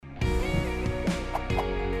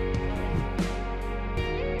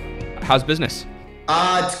How's business?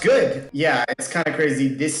 It's good. Yeah, it's kind of crazy.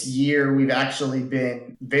 This year, we've actually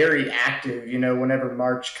been very active. Whenever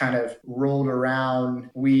March kind of rolled around,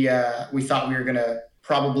 we thought we were gonna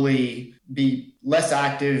probably be less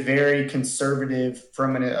active, very conservative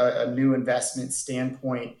from a new investment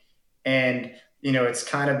standpoint. And it's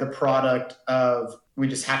kind of the product of we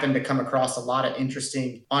just happened to come across a lot of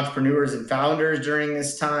interesting entrepreneurs and founders during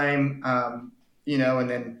this time. And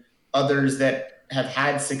then others that have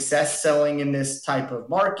had success selling in this type of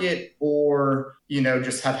market, or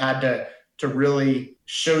just have had to really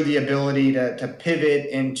show the ability to pivot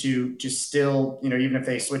and to just still, even if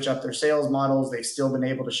they switch up their sales models, they've still been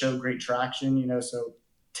able to show great traction. So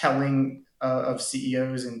telling of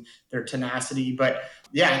CEOs and their tenacity. But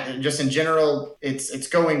yeah, just in general, it's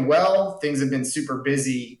going well. Things have been super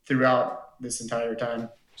busy throughout this entire time.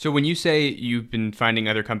 So when you say you've been finding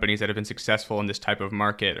other companies that have been successful in this type of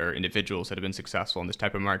market, or individuals that have been successful in this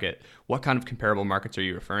type of market, what kind of comparable markets are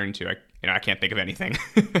you referring to? I can't think of anything.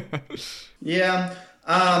 Yeah.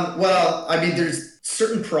 Well, I mean, there's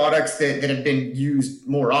certain products that have been used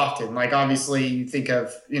more often. Like obviously you think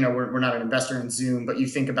of, we're not an investor in Zoom, but you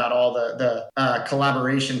think about all the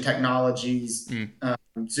collaboration technologies,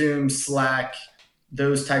 Zoom, Slack,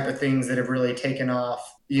 those type of things that have really taken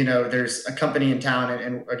off. There's a company in town,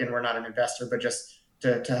 and again, we're not an investor, but just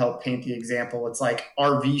to help paint the example, it's like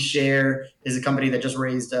RV Share is a company that just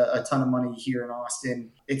raised a ton of money here in Austin.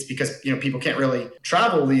 It's because, people can't really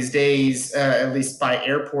travel these days, at least by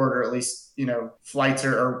airport, or at least, flights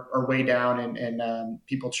are way down and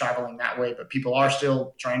people traveling that way, but people are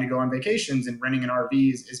still trying to go on vacations, and renting an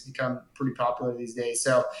RV has become pretty popular these days.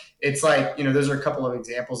 So it's like, those are a couple of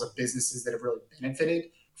examples of businesses that have really benefited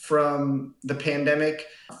from the pandemic.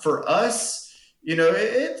 For us,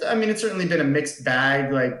 it's certainly been a mixed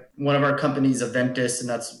bag. Like one of our companies, Aventus, and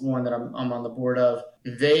that's one that I'm on the board of.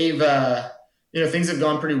 They've, things have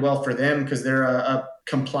gone pretty well for them because they're a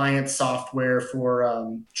compliance software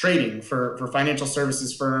for trading for financial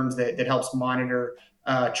services firms that helps monitor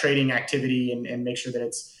trading activity and make sure that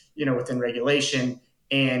it's, within regulation.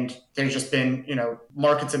 And there's just been,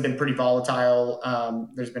 markets have been pretty volatile.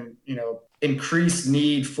 There's been, increased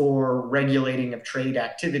need for regulating of trade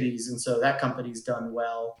activities. And so that company's done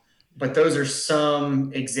well. But those are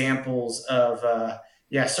some examples of,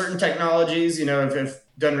 certain technologies, have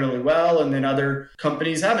done really well. And then other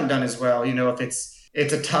companies haven't done as well. If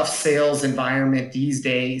it's a tough sales environment these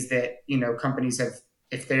days that, companies have,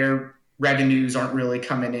 if their revenues aren't really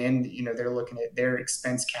coming in, they're looking at their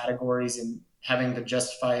expense categories and having to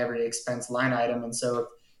justify every expense line item. And so,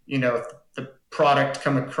 if the product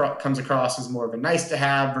comes across as more of a nice to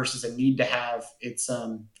have versus a need to have, it's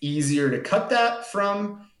easier to cut that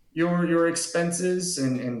from your expenses.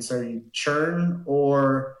 And so you churn,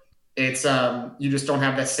 or it's you just don't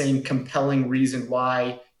have that same compelling reason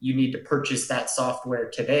why you need to purchase that software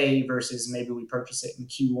today versus maybe we purchase it in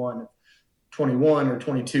Q1 of 21 or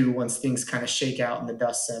 22 once things kind of shake out and the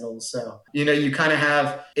dust settles. So, you kind of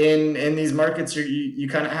have in these markets, you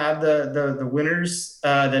kind of have the winners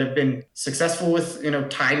that have been successful with,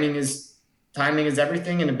 timing is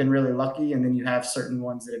everything and have been really lucky. And then you have certain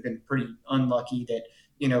ones that have been pretty unlucky that,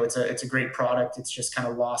 it's a great product. It's just kind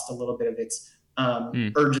of lost a little bit of its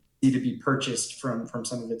urgency to be purchased from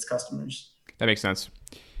some of its customers. That makes sense.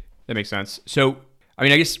 So, I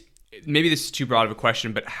guess maybe this is too broad of a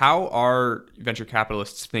question, but how are venture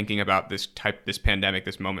capitalists thinking about this pandemic,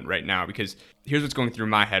 this moment right now? Because here's what's going through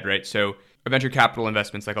my head, right? So a venture capital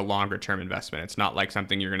investment's like a longer term investment. It's not like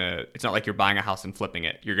something it's not like you're buying a house and flipping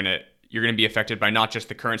it. You're going to be affected by not just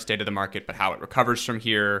the current state of the market, but how it recovers from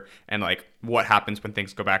here and like what happens when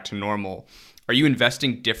things go back to normal. Are you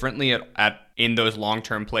investing differently in those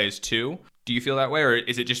long-term plays too? Do you feel that way? Or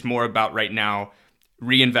is it just more about right now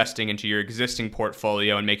reinvesting into your existing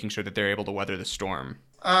portfolio and making sure that they're able to weather the storm?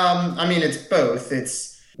 It's both.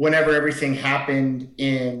 It's whenever everything happened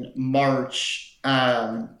in March,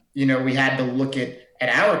 we had to look at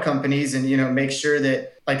our companies and, make sure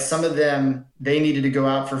that like some of them, they needed to go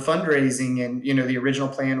out for fundraising. And, the original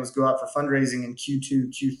plan was go out for fundraising in Q2,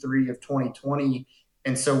 Q3 of 2020.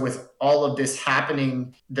 And so with all of this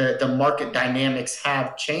happening, the market dynamics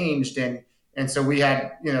have changed. And so we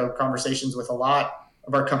had, conversations with a lot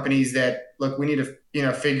of our companies that, look, we need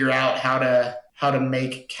to, figure out how to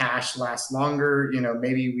make cash last longer.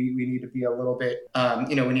 Maybe we need to be a little bit,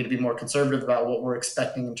 we need to be more conservative about what we're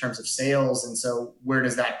expecting in terms of sales. And so where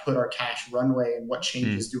does that put our cash runway and what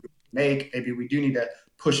changes do we make? Maybe we do need to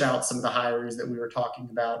push out some of the hires that we were talking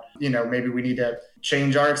about. Maybe we need to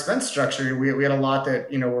change our expense structure. We had a lot that,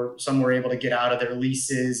 some were able to get out of their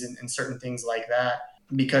leases and certain things like that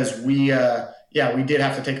because we did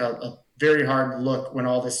have to take a very hard look when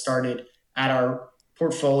all this started at our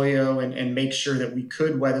portfolio and make sure that we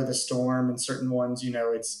could weather the storm. And certain ones,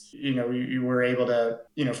 you were able to,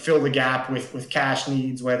 fill the gap with cash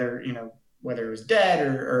needs, whether it was debt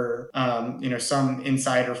or some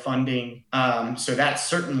insider funding. So that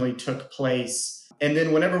certainly took place. And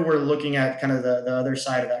then whenever we're looking at kind of the other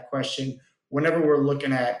side of that question, whenever we're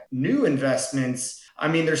looking at new investments, I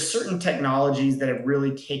mean, there's certain technologies that have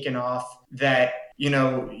really taken off that,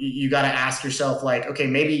 you got to ask yourself, like, okay,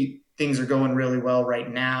 maybe things are going really well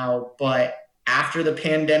right now, but after the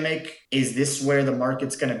pandemic, is this where the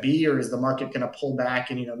market's going to be, or is the market going to pull back?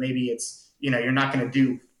 And, maybe it's, you're not going to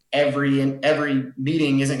do every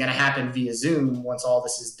meeting isn't going to happen via Zoom once all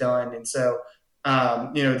this is done. And so,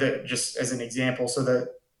 just as an example, so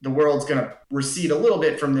the world's going to recede a little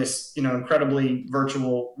bit from this, incredibly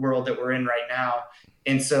virtual world that we're in right now.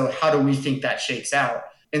 And so how do we think that shakes out?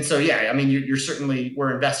 And so, yeah, I mean,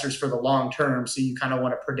 we're investors for the long term. So you kind of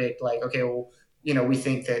want to predict, like, okay, well, we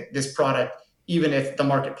think that this product, even if the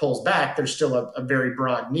market pulls back, there's still a very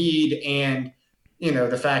broad need. And,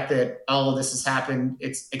 the fact that all of this has happened,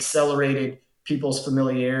 it's accelerated people's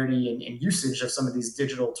familiarity and usage of some of these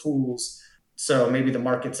digital tools. So maybe the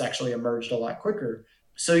market's actually emerged a lot quicker.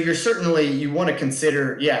 So you want to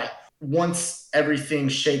consider, once everything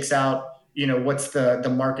shakes out, what's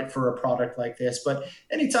the market for a product like this. But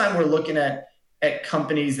anytime we're looking at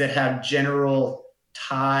companies that have general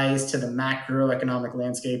ties to the macroeconomic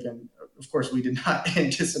landscape, and of course we did not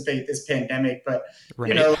anticipate this pandemic, but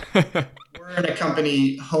right. We're in a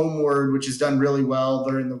company, Homeward, which has done really well.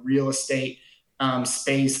 They're in the real estate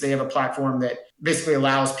space. They have a platform that basically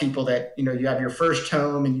allows people that, you have your first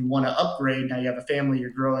home and you want to upgrade. Now you have a family, you're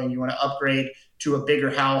growing, you want to upgrade to a bigger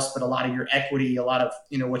house, but a lot of your equity, a lot of,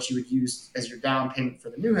 what you would use as your down payment for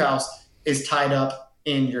the new house is tied up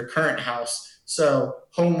in your current house. So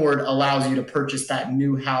Homeward allows you to purchase that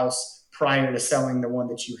new house prior to selling the one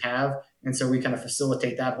that you have. And so we kind of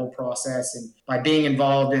facilitate that whole process. And by being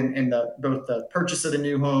involved in both the purchase of the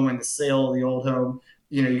new home and the sale of the old home,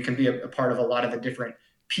 you can be a part of a lot of the different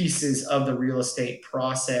pieces of the real estate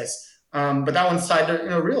process. But that one's tied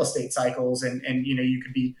to, real estate cycles. And you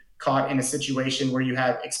could be caught in a situation where you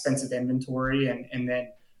have expensive inventory and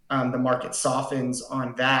then the market softens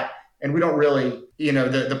on that. And we don't really,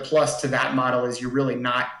 the plus to that model is you're really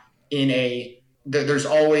not there's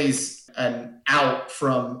always an out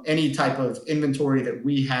from any type of inventory that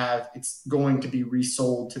we have. It's going to be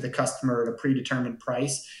resold to the customer at a predetermined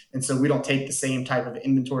price. And so we don't take the same type of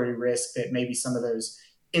inventory risk that maybe some of those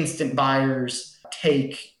instant buyers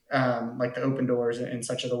take, like the Open Doors and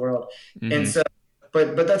such of the world. Mm-hmm. And so,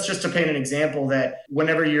 but that's just to paint an example that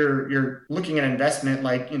whenever you're looking at investment,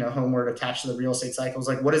 like, Homeward attached to the real estate cycles,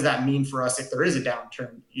 like, what does that mean for us if there is a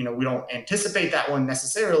downturn? We don't anticipate that one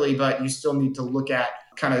necessarily, but you still need to look at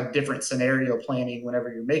kind of different scenario planning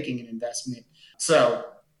whenever you're making an investment. So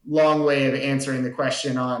long way of answering the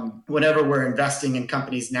question on whenever we're investing in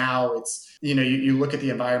companies now, it's, you look at the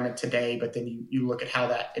environment today, but then you look at how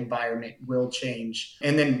that environment will change.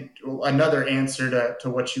 And then another answer to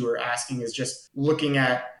what you were asking is just looking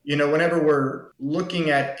at, whenever we're looking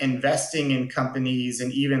at investing in companies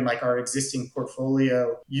and even like our existing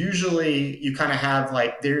portfolio, usually you kind of have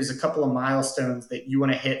like, there's a couple of milestones that you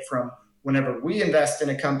want to hit from whenever we invest in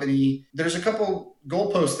a company. There's a couple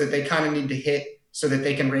goalposts that they kind of need to hit so that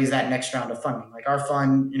they can raise that next round of funding. Like our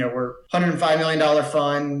fund, we're $105 million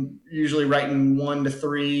fund, usually writing 1 to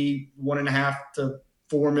 3, $1.5 to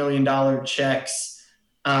 $4 million checks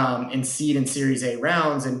in seed and Series A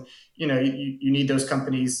rounds. And, you need those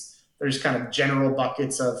companies. There's kind of general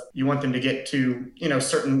buckets of, you want them to get to,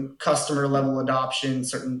 certain customer level adoption,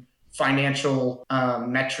 certain financial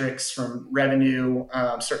metrics from revenue,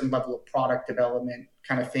 certain level of product development,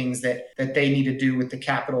 kind of things that they need to do with the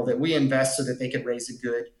capital that we invest so that they could raise a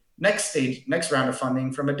good next round of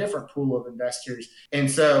funding from a different pool of investors. And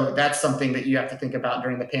so that's something that you have to think about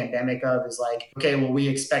during the pandemic of is like, okay, well, we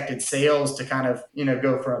expected sales to kind of,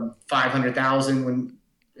 go from 500,000 when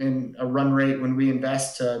in a run rate when we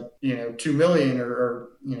invest to, 2 million or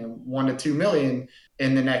 1 to 2 million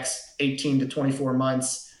in the next 18 to 24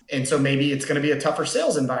 months. And so maybe it's going to be a tougher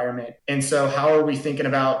sales environment. And so how are we thinking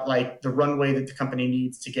about like the runway that the company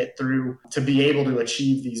needs to get through to be able to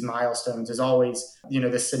achieve these milestones is always,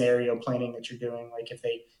 the scenario planning that you're doing. Like if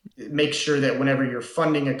they make sure that whenever you're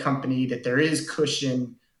funding a company that there is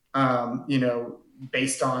cushion,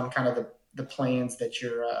 based on kind of the plans that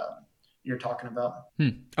you're talking about.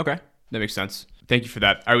 Okay. That makes sense. Thank you for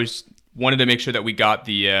that. I was wanted to make sure that we got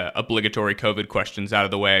the obligatory COVID questions out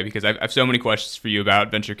of the way, because I've so many questions for you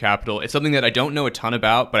about venture capital. It's something that I don't know a ton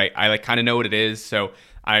about, but I like kind of know what it is. So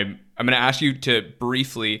I'm going to ask you to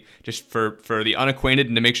briefly, just for the unacquainted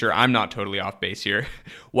and to make sure I'm not totally off base here,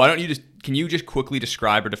 can you just quickly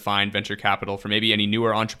describe or define venture capital for maybe any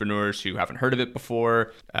newer entrepreneurs who haven't heard of it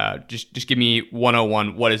before? Just give me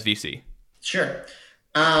 101. What is VC? Sure.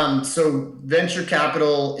 So venture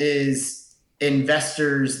capital is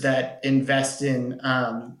investors that invest in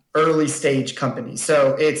early stage companies.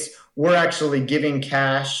 So we're actually giving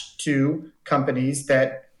cash to companies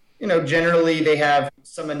that, generally they have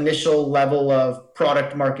some initial level of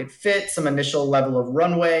product market fit, some initial level of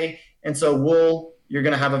runway. And so you're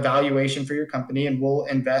going to have a valuation for your company, and we'll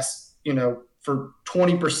invest, for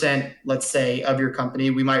 20%, let's say, of your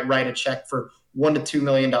company. We might write a check for $1 to $2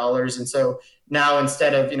 million. And so now,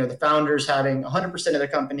 instead of, the founders having 100% of the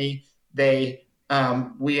company,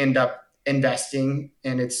 we end up investing,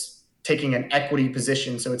 and it's taking an equity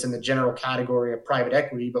position. So it's in the general category of private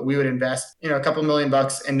equity, but we would invest, a couple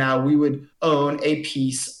 $1,000,000, and now we would own a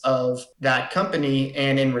piece of that company.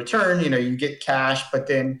 And in return, you get cash, but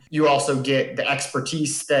then you also get the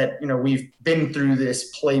expertise that, we've been through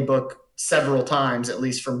this playbook several times, at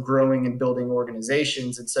least from growing and building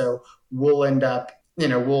organizations. And so we'll end up,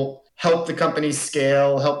 we'll help the company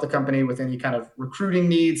scale, help the company with any kind of recruiting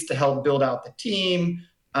needs to help build out the team.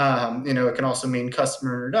 It can also mean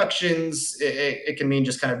customer introductions. It can mean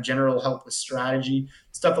just kind of general help with strategy,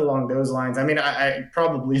 stuff along those lines. I mean, I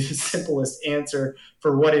probably the simplest answer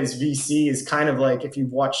for what is VC is kind of like, if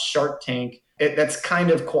you've watched Shark Tank, that's kind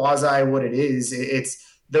of quasi what it is.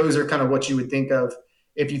 Those are kind of what you would think of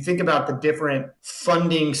if you think about the different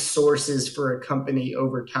funding sources for a company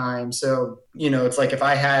over time. So, it's like if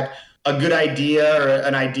I had a good idea or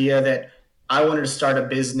an idea that I wanted to start a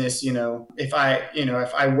business, if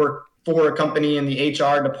I work for a company in the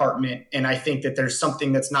HR department and I think that there's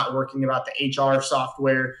something that's not working about the HR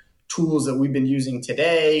software tools that we've been using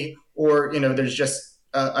today, or, there's just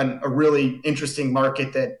a really interesting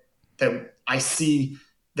market that I see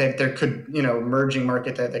that there could, emerging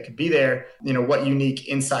market that could be there, what unique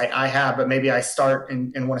insight I have, but maybe I start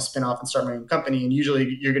and want to spin off and start my own company. And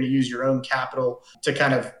usually you're going to use your own capital to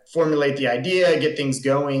kind of formulate the idea, get things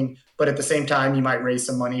going. But at the same time, you might raise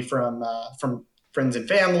some money from friends and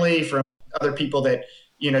family, from other people that,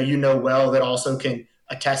 well, that also can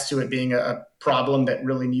attest to it being a problem that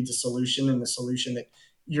really needs a solution, and the solution that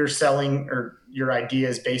you're selling or your idea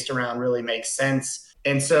is based around really makes sense.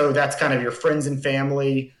 And so that's kind of your friends and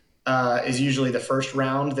family is usually the first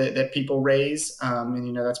round that people raise.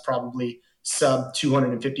 And, that's probably sub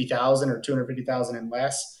 250,000 or 250,000 and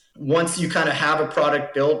less. Once you kind of have a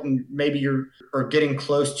product built and maybe you're getting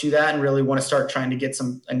close to that and really want to start trying to get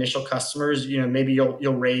some initial customers, maybe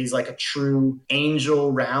you'll raise like a true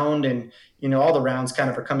angel round. And, all the rounds kind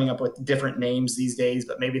of are coming up with different names these days,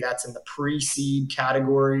 but maybe that's in the pre-seed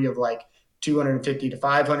category of like 250 to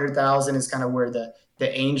 500,000 is kind of where the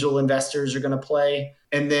angel investors are going to play.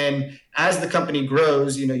 And then as the company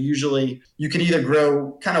grows, usually you can either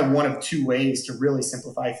grow kind of one of two ways to really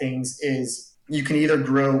simplify things. Is you can either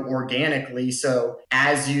grow organically. So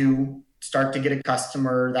as you start to get a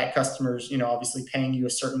customer, that customer's, obviously paying you a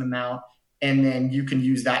certain amount, and then you can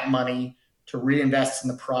use that money to reinvest in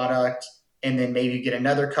the product, and then maybe get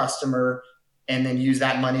another customer, and then use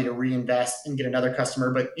that money to reinvest and get another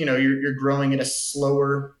customer. But, you're growing at a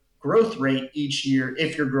slower growth rate each year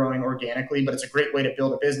if you're growing organically, but it's a great way to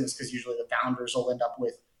build a business because usually the founders will end up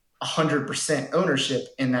with 100% ownership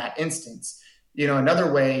in that instance.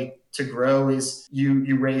 Another way to grow is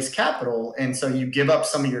you raise capital. And so you give up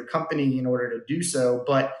some of your company in order to do so.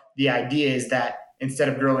 But the idea is that instead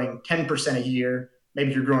of growing 10% a year,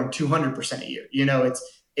 maybe you're growing 200% a year.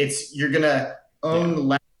 It's you're going to own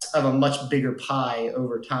less of a much bigger pie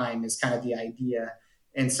over time is kind of the idea.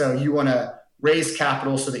 And so you want to raise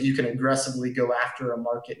capital so that you can aggressively go after a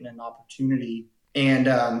market and an opportunity. And,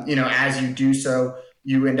 as you do so,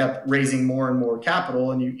 you end up raising more and more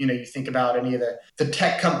capital. And you think about any of the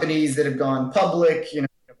tech companies that have gone public,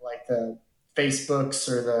 like the Facebooks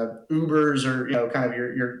or the Ubers or, kind of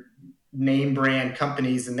your name brand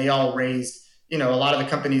companies. And they all raised, a lot of the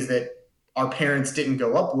companies that our parents didn't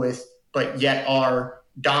go up with, but yet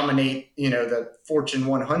dominate, the Fortune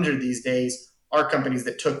 100 these days, are companies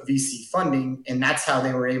that took VC funding. And that's how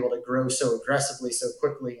they were able to grow so aggressively, so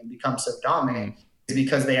quickly, and become so dominant.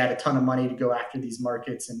 Because they had a ton of money to go after these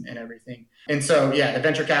markets and everything. And so, the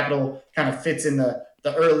venture capital kind of fits in the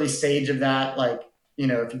early stage of that. Like,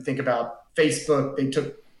 if you think about Facebook, they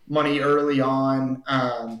took money early on,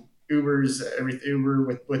 Uber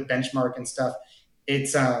with Benchmark and stuff.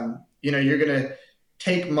 It's, you're going to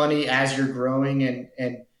take money as you're growing,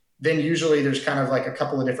 and then usually there's kind of like a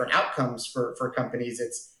couple of different outcomes for companies.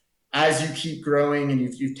 It's as you keep growing and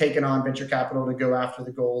you've taken on venture capital to go after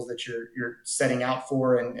the goals that you're setting out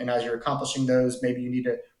for, and as you're accomplishing those, maybe you need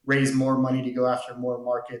to raise more money to go after more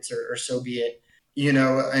markets, or so be it.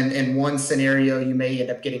 And in one scenario, you may end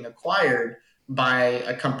up getting acquired by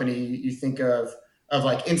a company. You think of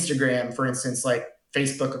like Instagram, for instance. Like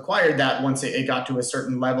Facebook acquired that once it got to a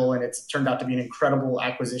certain level, and it's turned out to be an incredible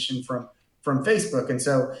acquisition from Facebook. And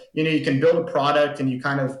so, you can build a product, and you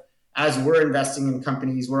kind of, as we're investing in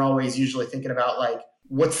companies, we're always usually thinking about like,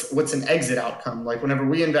 what's an exit outcome? Like whenever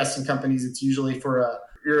we invest in companies, it's usually for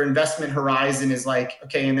your investment horizon is like,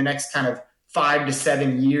 okay, in the next kind of 5 to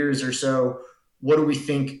 7 years or so, what do we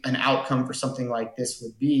think an outcome for something like this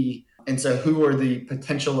would be? And so who are the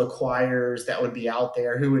potential acquirers that would be out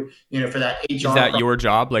there? Who would, for that HR. Is that your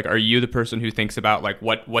job? Like, are you the person who thinks about like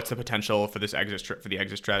what's the potential for this for the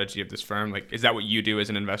exit strategy of this firm? Like, is that what you do as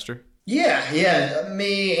an investor? Yeah.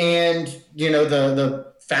 Me and,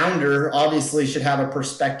 the founder obviously should have a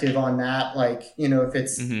perspective on that. Like, if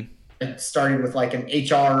it's starting with like an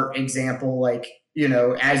HR example, like,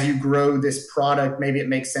 as you grow this product, maybe it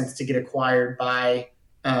makes sense to get acquired by,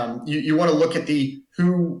 you want to look at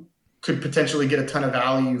who could potentially get a ton of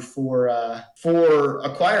value for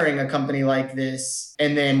acquiring a company like this.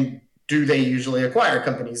 And then do they usually acquire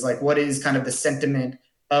companies? Like what is kind of the sentiment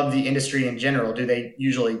of the industry in general? Do they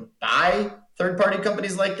usually buy third-party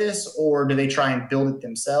companies like this, or do they try and build it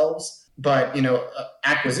themselves? But,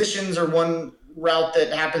 acquisitions are one route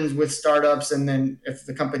that happens with startups. And then if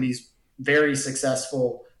the company's very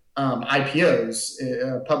successful,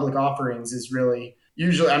 IPOs, public offerings is really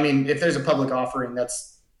usually, if there's a public offering, that's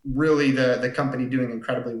really the company doing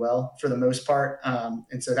incredibly well for the most part.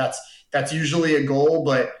 And so that's usually a goal,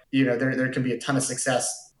 but there can be a ton of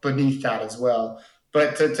success beneath that as well.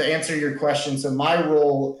 But to answer your question, so my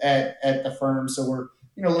role at the firm, so we're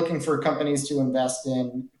looking for companies to invest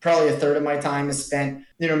in. Probably a third of my time is spent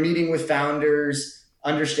meeting with founders,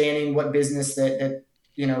 understanding what business that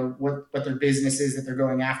what their business is that they're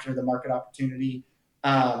going after, the market opportunity,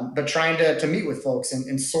 but trying to meet with folks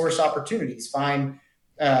and source opportunities,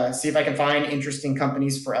 see if I can find interesting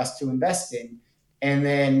companies for us to invest in. And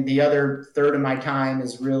then the other third of my time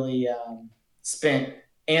is really spent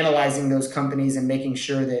analyzing those companies and making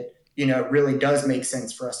sure that, it really does make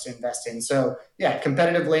sense for us to invest in. So yeah,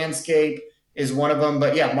 competitive landscape is one of them,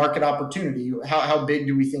 but yeah, market opportunity. How big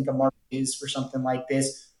do we think a market is for something like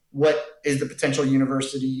this? What is the potential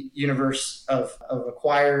universe of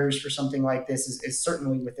acquirers for something like this is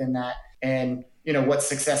certainly within that. And, what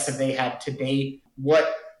success have they had to date?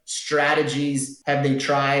 What strategies have they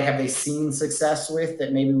tried? Have they seen success with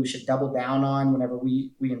that maybe we should double down on whenever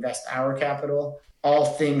we invest our capital? All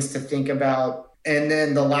things to think about. And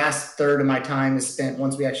then the last third of my time is spent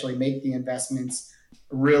once we actually make the investments,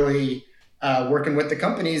 really working with the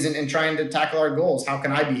companies and trying to tackle our goals. How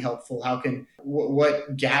can I be helpful?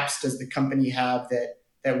 What gaps does the company have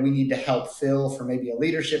that we need to help fill from maybe a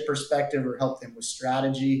leadership perspective, or help them with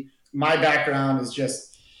strategy? My background is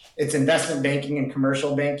it's investment banking and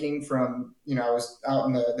commercial banking from, I was out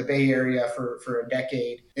in the Bay Area for a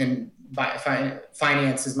decade, and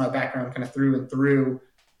finance is my background kind of through and through.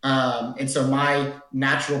 And so my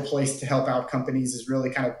natural place to help out companies is really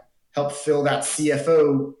kind of help fill that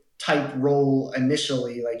CFO type role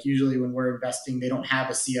initially. Like usually when we're investing, they don't have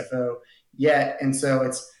a CFO yet. And so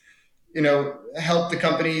it's, help the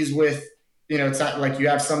companies with, it's not like you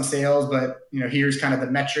have some sales, but, here's kind of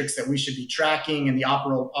the metrics that we should be tracking, and the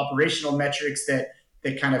operational metrics that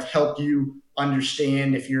kind of help you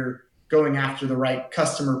understand if you're going after the right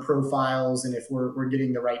customer profiles and if we're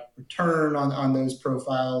getting the right return on those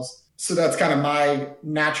profiles. So that's kind of my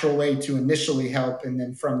natural way to initially help. And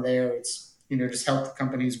then from there, it's, just help the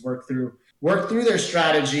companies work through their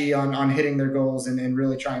strategy on hitting their goals, and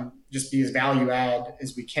really try and just be as value add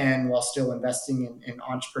as we can while still investing in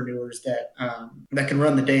entrepreneurs that can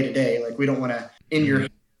run the day to day. Like we don't want to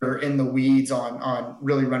in the weeds on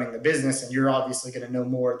really running the business. And you're obviously going to know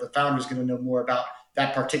more. The founder's going to know more about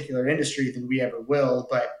that particular industry than we ever will.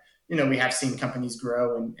 But, we have seen companies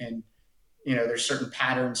grow and there's certain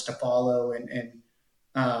patterns to follow,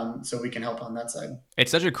 and so we can help on that side.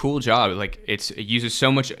 It's such a cool job. Like it uses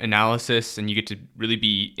so much analysis, and you get to really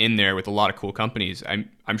be in there with a lot of cool companies.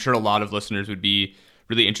 I'm sure a lot of listeners would be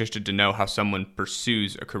really interested to know how someone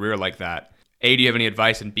pursues a career like that. A, do you have any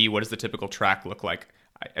advice? And B, what does the typical track look like?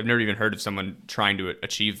 I've never even heard of someone trying to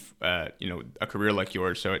achieve, a career like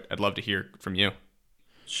yours. So I'd love to hear from you.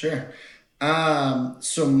 Sure.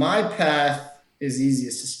 So my path is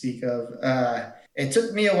easiest to speak of. it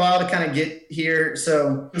took me a while to kind of get here.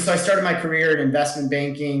 So I started my career in investment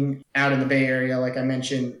banking out in the Bay Area, like I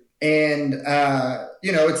mentioned. And,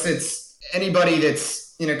 it's anybody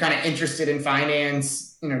that's, kind of interested in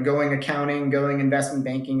finance, going accounting, going investment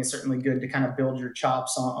banking is certainly good to kind of build your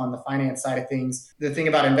chops on the finance side of things. The thing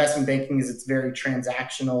about investment banking is it's very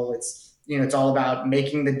transactional. It's all about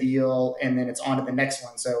making the deal and then it's on to the next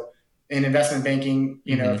one. So in investment banking,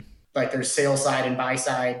 like there's sales side and buy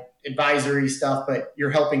side advisory stuff, but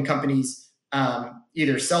you're helping companies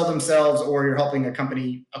either sell themselves or you're helping a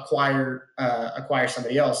company acquire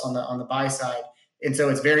somebody else on the buy side. And so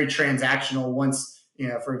it's very transactional. Once,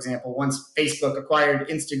 for example, once Facebook acquired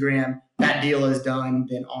Instagram, that deal is done,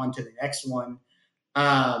 then on to the next one.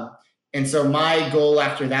 And so my goal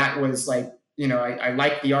after that was like, I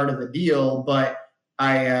like the art of the deal, but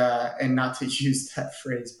and not to use that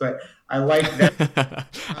phrase, but I like that.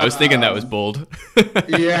 I was thinking that was bold.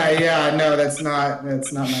 yeah. No, that's not my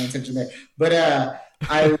intention there. But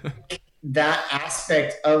I like that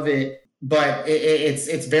aspect of it, but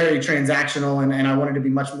it's very transactional, and I wanted to be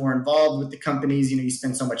much more involved with the companies. You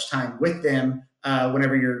spend so much time with them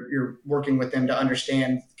whenever you're working with them to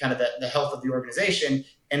understand kind of the health of the organization.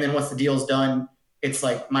 And then once the deal's done, it's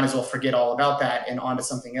like, might as well forget all about that and on to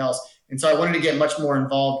something else. And so I wanted to get much more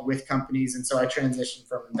involved with companies. And so I transitioned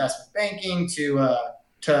from investment banking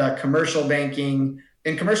to commercial banking.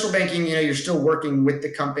 In commercial banking, you're still working with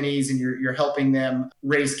the companies and you're helping them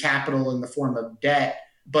raise capital in the form of debt,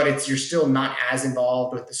 but you're still not as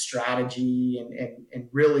involved with the strategy and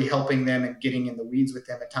really helping them and getting in the weeds with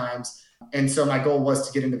them at times. And so my goal was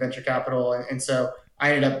to get into venture capital. And so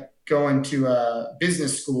I ended up going to a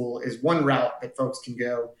business school is one route that folks can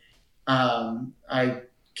go. I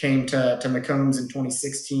came to McCombs in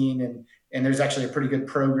 2016, and there's actually a pretty good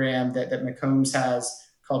program that McCombs has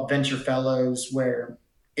called Venture Fellows, where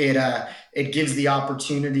it gives the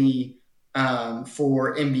opportunity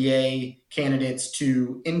for MBA candidates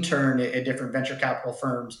to intern at different venture capital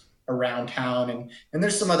firms around town. And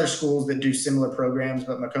there's some other schools that do similar programs,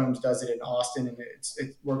 but McCombs does it in Austin, and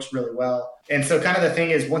it works really well. And so kind of the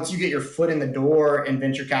thing is, once you get your foot in the door in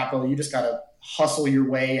venture capital, you just got to hustle your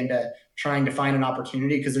way into trying to find an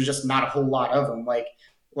opportunity, because there's just not a whole lot of them. Like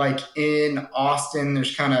in Austin,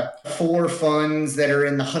 there's kind of 4 funds that are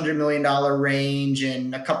in the $100 million range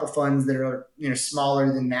and a couple funds that are,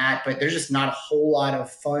 smaller than that, but there's just not a whole lot of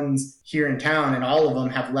funds here in town. And all of them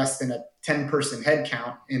have less than a 10-person head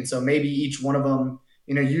count. And so maybe each one of them,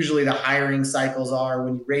 usually the hiring cycles are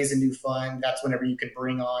when you raise a new fund, that's whenever you can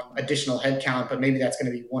bring on additional head count, but maybe that's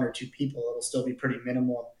going to be 1 or 2 people. It'll still be pretty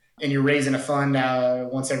minimal. And you're raising a fund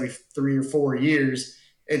once every 3 or 4 years.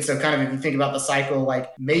 And so kind of, if you think about the cycle,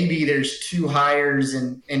 like maybe there's 2 hires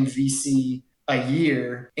in VC a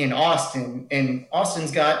year in Austin, and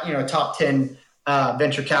Austin's got, a top 10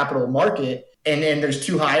 venture capital market. And there's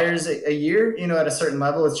 2 hires a year, at a certain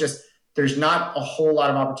level. It's just, there's not a whole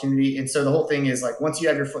lot of opportunity. And so the whole thing is like, once you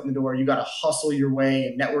have your foot in the door, you got to hustle your way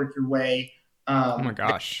and network your way. Oh my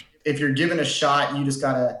gosh. If you're given a shot, you just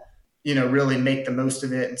got to, really make the most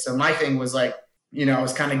of it. And so my thing was like, I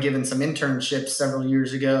was kind of given some internships several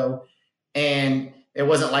years ago, and it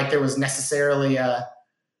wasn't like there was necessarily a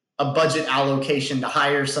budget allocation to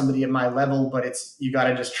hire somebody at my level, but you got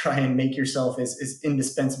to just try and make yourself as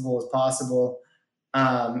indispensable as possible.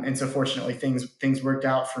 And so fortunately things worked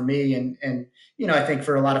out for me. And, I think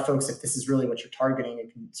for a lot of folks, if this is really what you're targeting,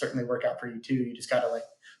 it can certainly work out for you too. You just got to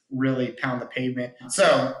really pound the pavement.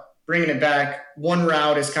 So bringing it back, one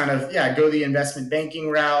route is kind of, go the investment banking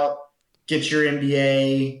route, get your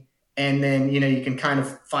MBA, and then, you can kind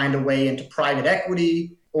of find a way into private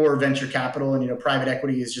equity or venture capital. And, private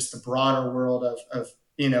equity is just the broader world of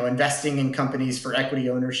investing in companies for equity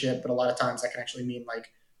ownership. But a lot of times that can actually mean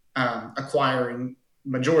acquiring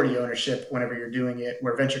majority ownership whenever you're doing it,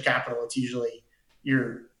 where venture capital, it's usually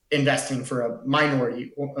you're investing for a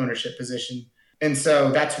minority ownership position. And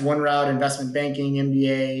so that's one route, investment banking,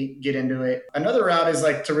 MBA, get into it. Another route is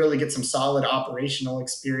to really get some solid operational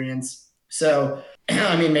experience. So,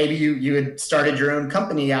 maybe you had started your own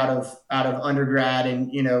company out of undergrad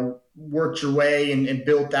and, worked your way and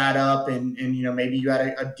built that up. And maybe you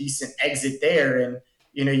had a decent exit there. And,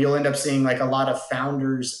 you'll end up seeing a lot of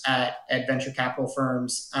founders at venture capital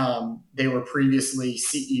firms. They were previously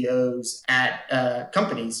CEOs at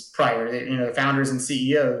companies prior, founders and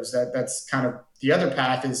CEOs. That's kind of the other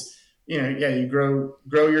path is, you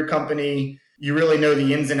grow your company. You really know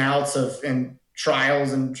the ins and outs and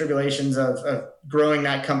trials and tribulations of growing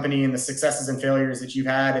that company and the successes and failures that you've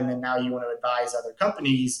had. And then now you want to advise other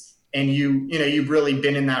companies, and you've really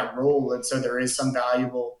been in that role. And so there is some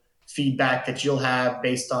valuable feedback that you'll have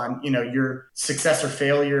based on, your success or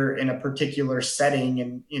failure in a particular setting.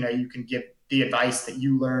 And, you can give the advice that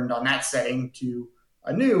you learned on that setting to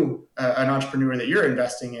an entrepreneur that you're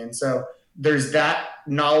investing in. So there's that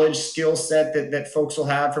knowledge skill set that folks will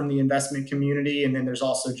have from the investment community. And then there's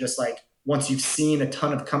also just like, once you've seen a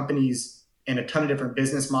ton of companies and a ton of different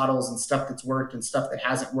business models and stuff that's worked and stuff that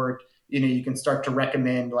hasn't worked, you can start to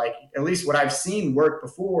recommend, like, at least what I've seen work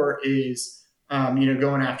before is,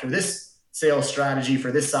 going after this sales strategy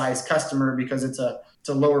for this size customer because it's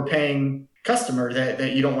a lower paying customer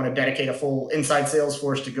that you don't want to dedicate a full inside sales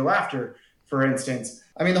force to go after, for instance.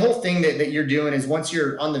 I mean, the whole thing that you're doing is, once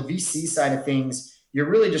you're on the VC side of things, you're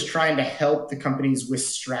really just trying to help the companies with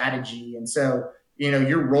strategy. And so,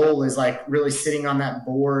 your role is like really sitting on that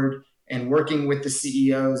board and working with the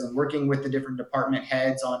CEOs and working with the different department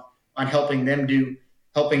heads on helping them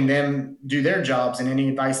do their jobs, and any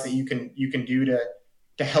advice that you can do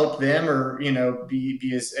to help them or,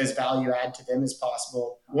 be as value add to them as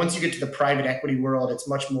possible. Once you get to the private equity world, it's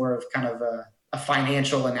much more of kind of a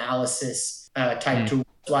financial analysis type tool.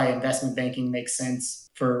 That's why investment banking makes sense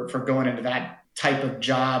for going into that type of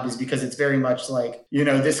job, is because it's very much like,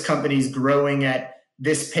 this company's growing at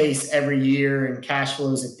this pace every year and cash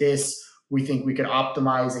flows at this. We think we could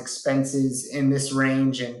optimize expenses in this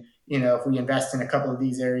range. And, if we invest in a couple of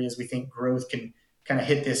these areas, we think growth can kind of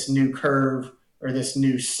hit this new curve or this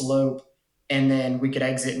new slope. And then we could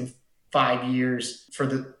exit in 5 years for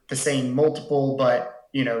the same multiple, but,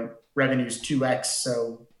 revenue's 2x,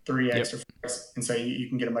 so 3x or 4x. And so you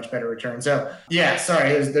can get a much better return. So yeah,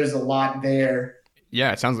 sorry, there's a lot there.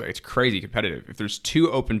 Yeah, it sounds like it's crazy competitive. If there's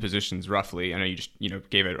 2 open positions roughly, I know you just,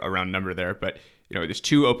 gave it a round number there, but there's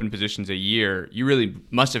 2 open positions a year, you really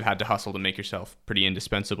must have had to hustle to make yourself pretty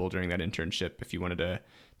indispensable during that internship if you wanted to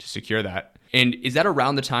secure that. And is that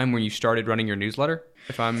around the time when you started running your newsletter,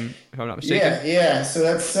 if I'm not mistaken? Yeah. So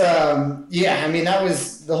that's, I mean, that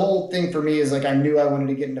was the whole thing for me, is like, I knew I wanted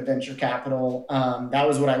to get into venture capital. That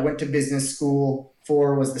was what I went to business school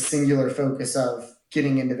for, was the singular focus of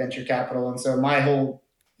getting into venture capital. And so my whole,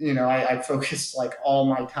 I focused like all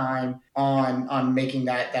my time on making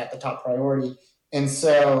that the top priority. And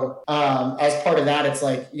so as part of that, it's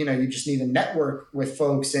like, you just need to network with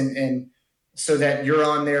folks and so that you're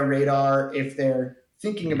on their radar if they're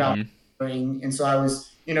thinking about hiring. And so I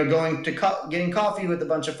was, going to getting coffee with a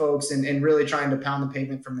bunch of folks and really trying to pound the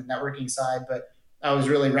pavement from the networking side. But I was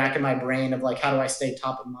really racking my brain of like, how do I stay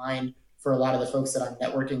top of mind for a lot of the folks that I'm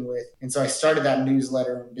networking with? And so I started that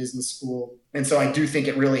newsletter in business school. And so I do think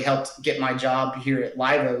it really helped get my job here at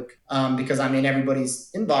Live Oak, because I'm in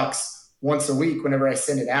everybody's inbox once a week whenever I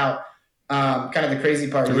send it out. Kind of the crazy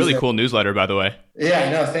part is a really cool newsletter, by the way. Yeah,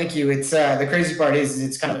 no, thank you. It's the crazy part is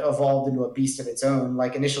it's kind of evolved into a beast of its own.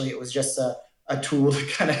 Like initially it was just a tool to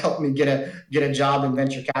kind of help me get a job in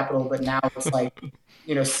venture capital, but now it's like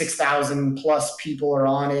 6,000 plus people are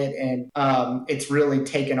on it, and it's really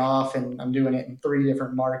taken off, and I'm doing it in 3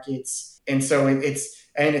 different markets. And so it's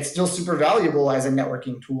still super valuable as a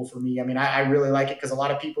networking tool for me. I mean, I really like it because a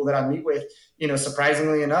lot of people that I meet with,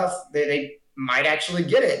 surprisingly enough, they might actually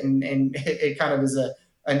get it. And it kind of is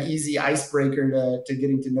an easy icebreaker to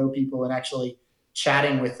getting to know people and actually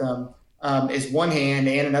chatting with them is one hand.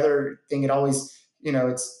 And another thing, it always,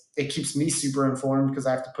 it keeps me super informed because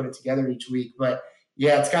I have to put it together each week. But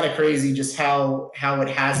yeah, it's kind of crazy just how it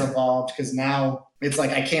has evolved, because now it's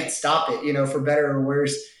like I can't stop it, for better or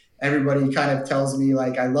worse. Everybody kind of tells me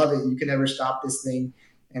like, I love it. You can never stop this thing.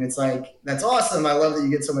 And it's like, that's awesome. I love that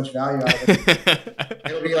you get so much value out of it.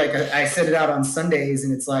 It'll be like, I send it out on Sundays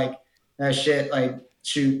and it's like, shit, like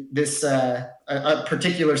shoot, this a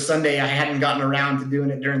particular Sunday, I hadn't gotten around to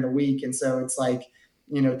doing it during the week. And so it's like,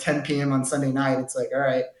 10 p.m. on Sunday night, it's like, all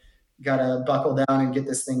right, got to buckle down and get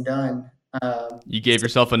this thing done. You gave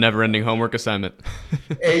yourself a never-ending homework assignment.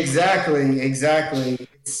 Exactly.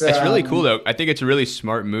 It's really cool, though. I think it's a really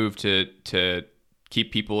smart move to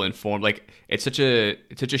keep people informed. Like it's such a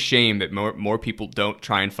shame that more people don't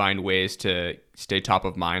try and find ways to stay top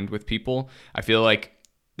of mind with people. I feel like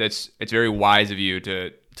it's very wise of you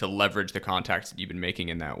to leverage the contacts that you've been making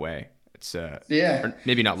in that way. It's or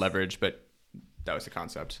maybe not leverage, but that was the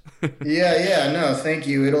concept. Yeah. No, thank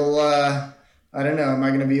you. It'll I don't know. Am I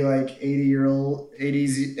going to be like 80 years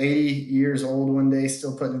old one day,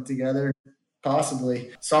 still putting it together?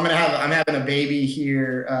 Possibly. So I'm having a baby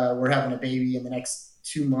here. We're having a baby in the next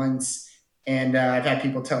 2 months. And I've had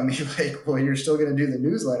people tell me like, well, you're still going to do the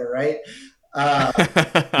newsletter, right? And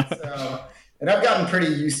I've gotten pretty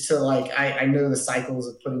used to like, I know the cycles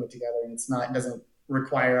of putting it together, and it doesn't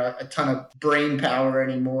require a ton of brain power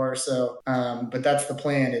anymore. So, but that's the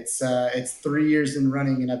plan. It's 3 years in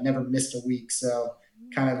running, and I've never missed a week. So,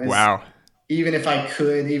 kind of is Wow. even if I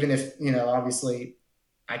could, even if obviously,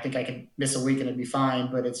 I think I could miss a week and it'd be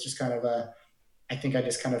fine. But it's just kind of I think I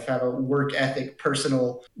just kind of have a work ethic,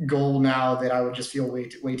 personal goal now that I would just feel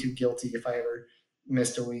way too guilty if I ever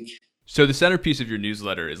missed a week. So the centerpiece of your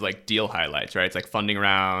newsletter is like deal highlights, right? It's like funding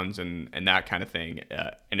rounds and that kind of thing.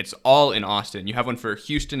 And it's all in Austin. You have one for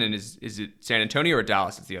Houston, and is it San Antonio or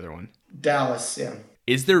Dallas? It's the other one. Dallas, yeah.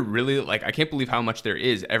 Is there really, like, I can't believe how much there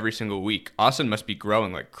is every single week. Austin must be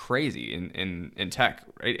growing like crazy in tech,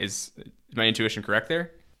 right? Is my intuition correct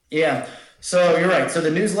there? Yeah, so you're right. So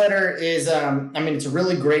the newsletter is, it's a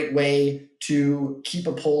really great way to keep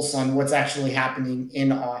a pulse on what's actually happening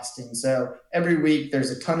in Austin. So every week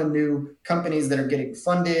there's a ton of new companies that are getting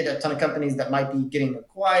funded, a ton of companies that might be getting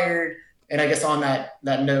acquired. And I guess on that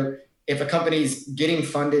note, if a company's getting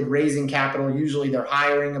funded, raising capital, usually they're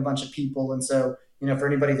hiring a bunch of people. And so, for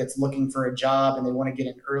anybody that's looking for a job and they want to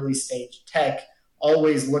get in early stage tech,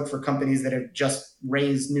 always look for companies that have just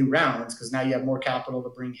raised new rounds, because now you have more capital to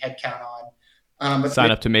bring headcount on. But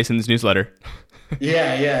sign up to Mason's newsletter.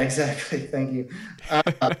 Yeah, exactly. Thank you.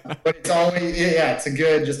 But it's always, it's a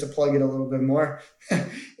good, just to plug it a little bit more.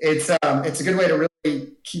 It's a good way to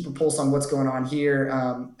really keep a pulse on what's going on here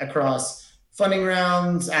across funding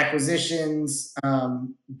rounds, acquisitions,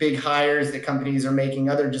 big hires that companies are making,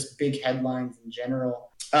 other just big headlines in general.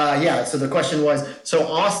 So the question was, so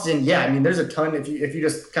Austin, there's a ton. If you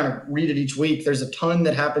just kind of read it each week, there's a ton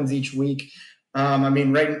that happens each week.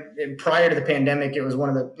 Right prior to the pandemic, it was one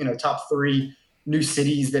of the top 3 new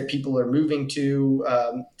cities that people are moving to,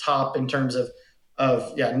 top in terms of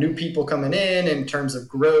new people coming in terms of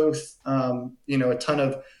growth. A ton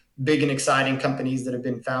of big and exciting companies that have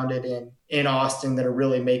been founded in Austin that are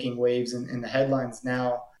really making waves in the headlines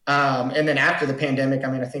now. And then after the pandemic,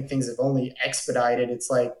 I think things have only expedited. It's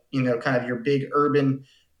like, kind of your big urban,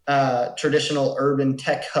 traditional urban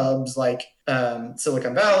tech hubs like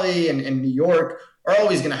Silicon Valley and New York are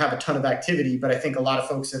always going to have a ton of activity. But I think a lot of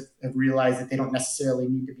folks have realized that they don't necessarily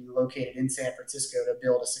need to be located in San Francisco to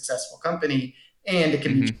build a successful company. And it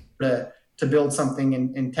can be cheaper to build something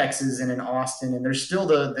in Texas and in Austin. And there's still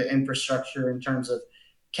the infrastructure in terms of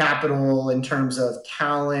capital, in terms of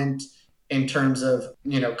talent, in terms of,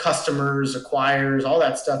 customers, acquirers, all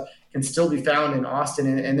that stuff can still be found in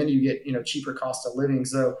Austin. And then you get, cheaper cost of living.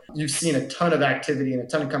 So you've seen a ton of activity and a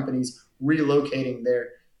ton of companies relocating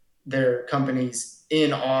their companies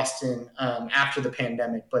in Austin after the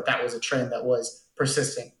pandemic. But that was a trend that was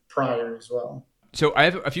persistent prior as well. So I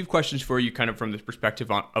have a few questions for you kind of from the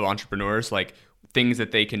perspective of entrepreneurs, like things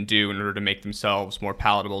that they can do in order to make themselves more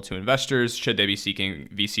palatable to investors. Should they be seeking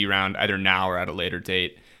VC round either now or at a later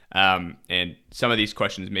date? And some of these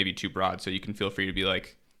questions may be too broad, so you can feel free to be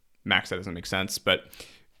like, Max, that doesn't make sense. But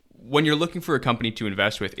when you're looking for a company to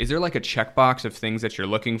invest with, is there like a checkbox of things that you're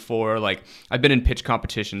looking for? Like, I've been in pitch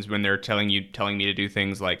competitions when they're telling me to do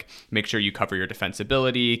things like make sure you cover your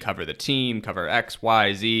defensibility, cover the team, cover X,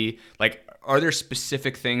 Y, Z. Like, are there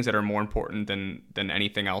specific things that are more important than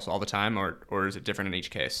anything else all the time, or is it different in each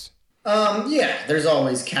case? There's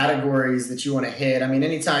always categories that you want to hit.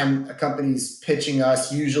 Anytime a company's pitching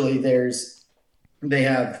us, usually they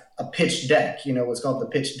have a pitch deck, what's called the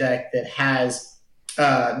pitch deck, that has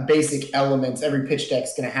basic elements. Every pitch deck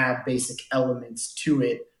is going to have basic elements to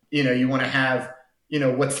it. You want to have,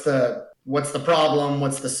 what's the problem,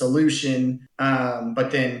 what's the solution, but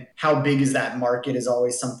then how big is that market is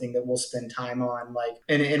always something that we'll spend time on.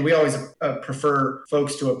 And we always prefer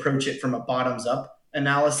folks to approach it from a bottoms up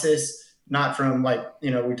analysis, not from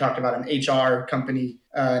we talked about an HR company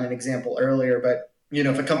in an example earlier, but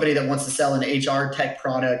if a company that wants to sell an HR tech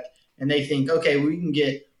product and they think, okay, we can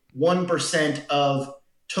get 1% of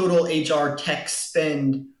total HR tech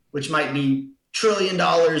spend, which might be $1 trillion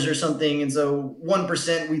or something. And so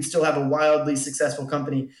 1%, we'd still have a wildly successful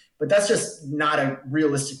company, but that's just not a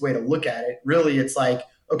realistic way to look at it. Really, it's like,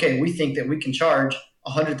 okay, we think that we can charge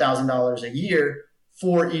 $100,000 a year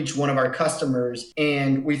for each one of our customers.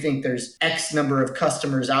 And we think there's X number of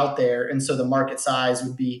customers out there. And so the market size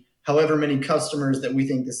would be however many customers that we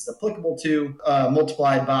think this is applicable to,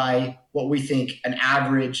 multiplied by what we think an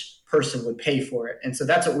average person would pay for it. And so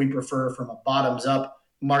that's what we prefer from a bottoms up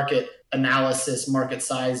market analysis, market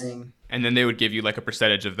sizing. And then they would give you like a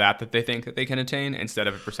percentage of that they think that they can attain instead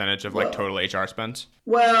of a percentage of like total HR spend?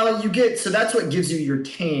 Well, so that's what gives you your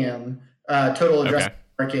TAM, total addressable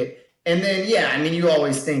market. And then, you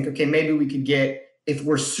always think, okay, maybe we could get, if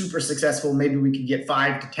we're super successful, maybe we could get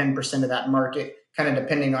 5 to 10% of that market, kind of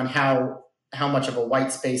depending on how how much of a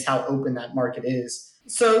white space, how open that market is.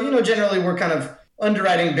 So, generally we're kind of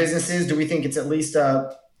underwriting businesses. Do we think it's at least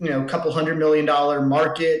a couple $100 million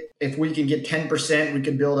market? If we can get 10%, we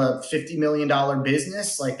could build a $50 million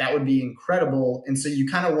business. Like that would be incredible. And so you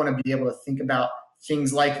kind of want to be able to think about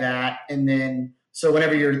things like that. And then, so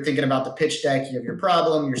whenever you're thinking about the pitch deck, you have your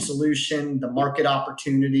problem, your solution, the market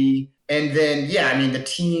opportunity. And then, the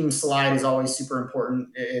team slide is always super important.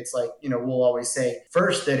 It's like, we'll always say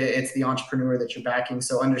first that it's the entrepreneur that you're backing.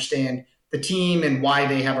 So understand the team and why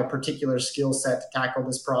they have a particular skill set to tackle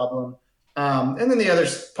this problem. And then the other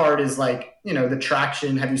part is like, the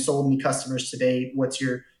traction. Have you sold any customers to date? What's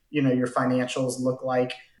your financials look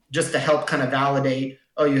like? Just to help kind of validate,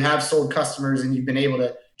 oh, you have sold customers and you've been able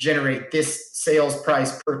to generate this sales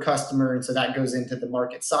price per customer. And so that goes into the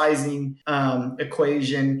market sizing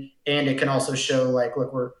equation. And it can also show like,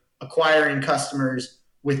 look, we're acquiring customers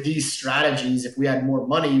with these strategies. If we had more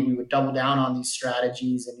money, we would double down on these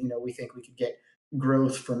strategies. And, we think we could get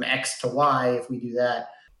growth from X to Y if we do that.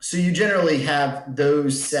 So you generally have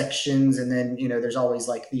those sections. And then, there's always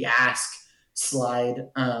like the ask slide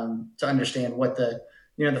to understand what the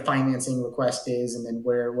financing request is, and then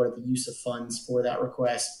what are the use of funds for that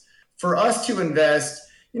request. For us to invest,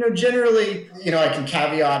 generally, I can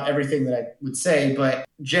caveat everything that I would say, but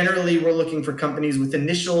generally we're looking for companies with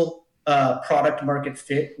initial product market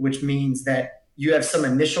fit, which means that you have some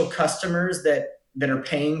initial customers that are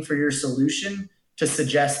paying for your solution to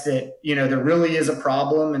suggest that, there really is a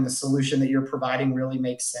problem and the solution that you're providing really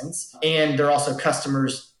makes sense. And they're also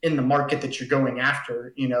customers in the market that you're going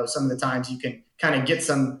after. Some of the times you can kind of get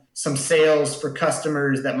some sales for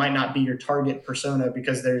customers that might not be your target persona,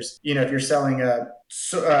 because there's, if you're selling a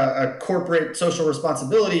corporate social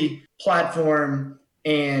responsibility platform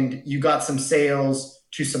and you got some sales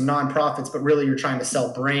to some nonprofits, but really you're trying to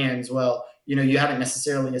sell brands. Well, you haven't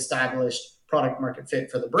necessarily established product market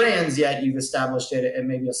fit for the brands yet. You've established it at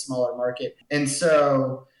maybe a smaller market. And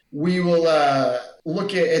so we will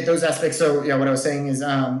look at those aspects. So what I was saying is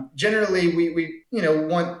generally we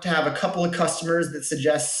want to have a couple of customers that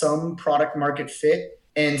suggest some product market fit.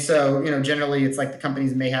 And so, generally it's like the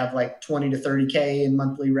companies may have like 20 to 30K in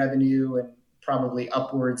monthly revenue and probably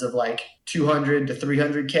upwards of like 200 to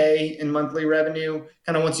 300K in monthly revenue.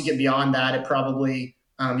 Kind of once you get beyond that, it probably,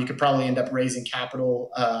 you could probably end up raising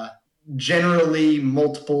capital, generally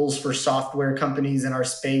multiples for software companies in our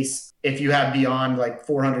space. If you have beyond like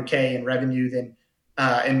 400K in revenue, then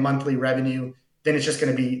in monthly revenue, then it's just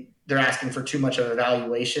going to be, they're asking for too much of a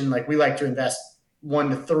valuation. Like we like to invest 1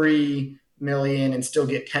 to 3 million and still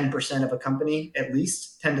get 10% of a company, at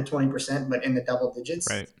least 10 to 20%, but in the double digits.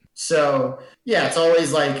 Right. So it's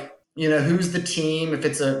always like, who's the team? If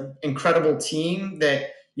it's an incredible team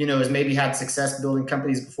that, has maybe had success building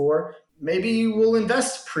companies before, maybe we'll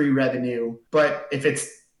invest pre-revenue. But if it's,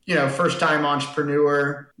 first-time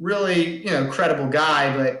entrepreneur, really, credible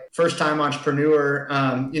guy, but first-time entrepreneur,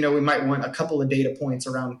 we might want a couple of data points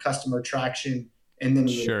around customer traction. And then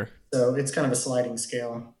sure. So it's kind of a sliding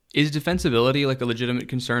scale. Is defensibility like a legitimate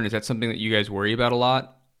concern? Is that something that you guys worry about a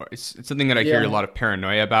lot? It's something that I hear a lot of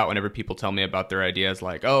paranoia about whenever people tell me about their ideas,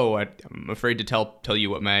 like, oh, I'm afraid to tell you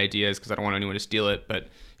what my idea is because I don't want anyone to steal it. But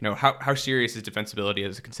how serious is defensibility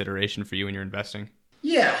as a consideration for you when you're investing?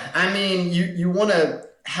 Yeah, I mean, you want to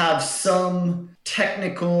have some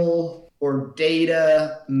technical or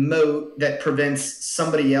data moat that prevents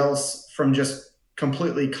somebody else from just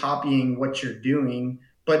completely copying what you're doing.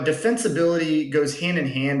 But defensibility goes hand in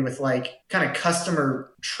hand with like kind of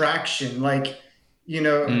customer traction. Like,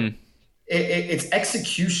 it's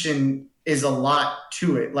execution is a lot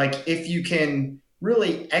to it. Like if you can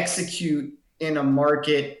really execute in a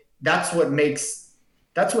market, that's what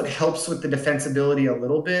helps with the defensibility a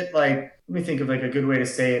little bit. Like, let me think of like a good way to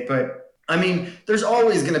say it. But I mean, there's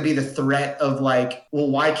always going to be the threat of like, well,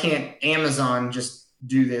 why can't Amazon just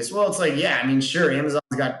do this? Well, it's like, yeah, I mean, sure, Amazon's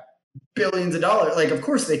got billions of dollars. Like, of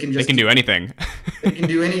course they can do anything. They can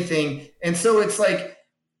do anything. And so it's like,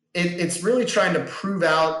 it's really trying to prove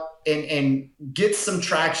out and get some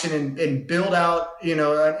traction and build out,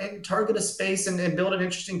 and target a space and build an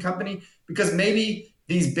interesting company, because maybe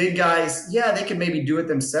these big guys, they could maybe do it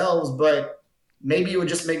themselves, but maybe it would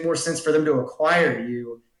just make more sense for them to acquire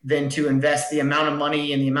you than to invest the amount of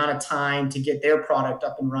money and the amount of time to get their product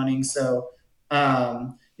up and running. So,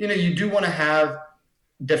 you do want to have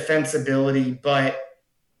defensibility, but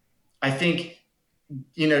I think,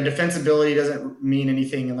 defensibility doesn't mean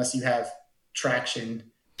anything unless you have traction.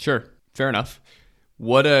 Sure. Fair enough.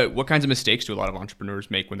 What kinds of mistakes do a lot of entrepreneurs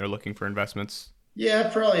make when they're looking for investments? Yeah,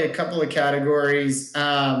 probably a couple of categories.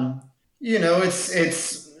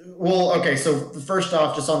 It's Well, okay. So first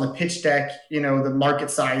off, just on the pitch deck, the market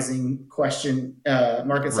sizing question,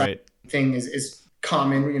 market sizing Right. thing is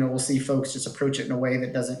common. We'll see folks just approach it in a way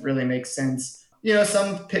that doesn't really make sense.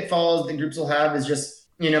 Some pitfalls that groups will have is just,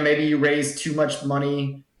 maybe you raise too much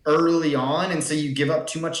money early on. And so you give up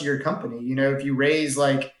too much of your company. If you raise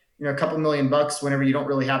like, a couple $1,000,000 whenever you don't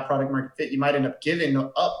really have product market fit, you might end up giving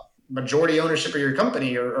up majority ownership of your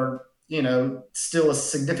company or still a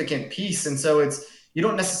significant piece. And so you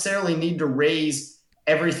don't necessarily need to raise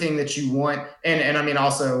everything that you want. And I mean,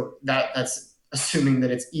 also that's assuming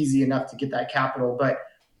that it's easy enough to get that capital. But,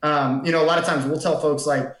 a lot of times we'll tell folks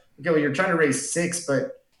like, okay, well, you're trying to raise 6,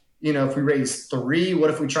 but if we raise 3,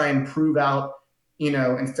 what if we try and prove out,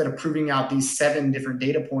 instead of proving out these 7 different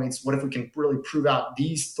data points, what if we can really prove out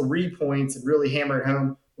these 3 points and really hammer it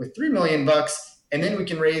home with $3 million? And then you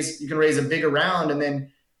can raise a bigger round. And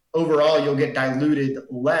then overall you'll get diluted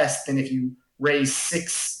less than if you raise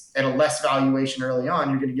 6 at a less valuation early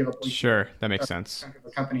on. You're going to give up. Sure. That makes sense.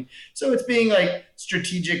 The company. So it's being like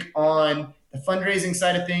strategic on the fundraising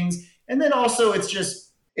side of things. And then also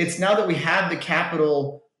it's now that we have the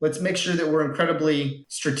capital, let's make sure that we're incredibly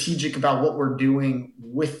strategic about what we're doing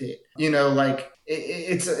with it.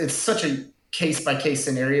 It's such a case by case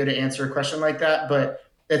scenario to answer a question like that. But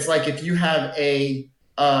it's like if you have a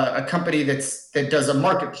company that does a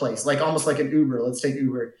marketplace, like almost like an Uber, let's take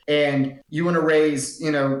Uber, and you want to raise,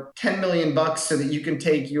 $10 million so that you can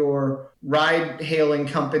take your ride hailing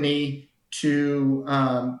company to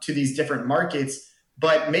these different markets.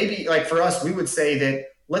 But maybe like for us, we would say that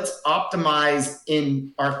let's optimize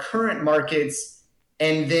in our current markets,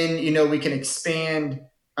 and then, we can expand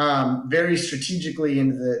very strategically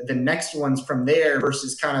into the next ones from there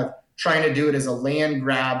versus kind of trying to do it as a land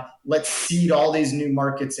grab. Let's seed all these new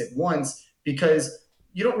markets at once, because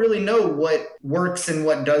you don't really know what works and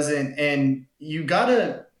what doesn't. And you got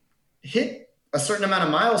to hit a certain amount of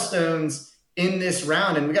milestones in this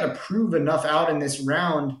round, and we got to prove enough out in this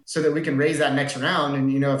round so that we can raise that next round.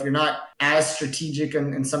 And, if you're not as strategic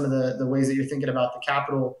in some of the ways that you're thinking about the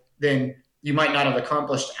capital, then you might not have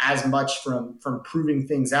accomplished as much from proving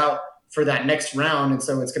things out for that next round. And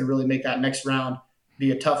so it's going to really make that next round be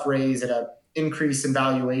a tough raise at a increase in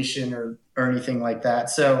valuation or anything like that.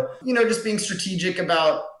 So, just being strategic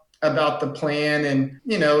about the plan. And,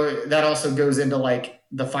 that also goes into like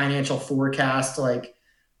the financial forecast. Like,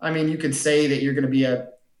 I mean, you could say that you're going to be a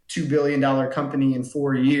 $2 billion company in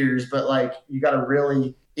 4 years, but like, you got to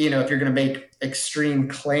really, if you're going to make extreme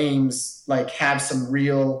claims, like have some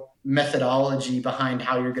real methodology behind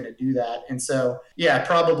how you're going to do that. And so, yeah,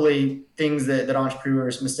 probably things that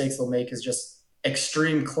entrepreneurs, mistakes they'll make is just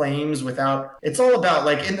extreme claims without, it's all about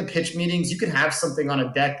like in the pitch meetings, you can have something on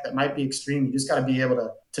a deck that might be extreme. You just got to be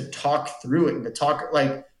able to talk through it and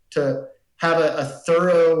to have a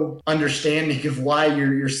thorough understanding of why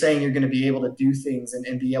you're saying you're going to be able to do things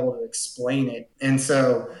and be able to explain it. And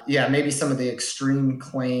so, yeah, maybe some of the extreme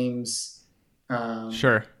claims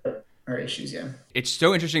Sure. are issues. Yeah. It's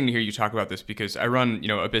so interesting to hear you talk about this because I run,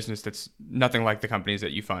 a business that's nothing like the companies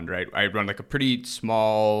that you fund, right? I run like a pretty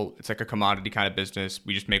small, it's like a commodity kind of business.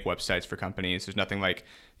 We just make websites for companies. There's nothing like,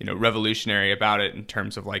 revolutionary about it in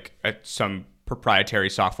terms of like some proprietary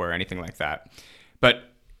software or anything like that. But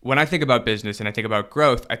when I think about business and I think about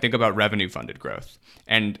growth, I think about revenue funded growth.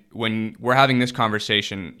 And when we're having this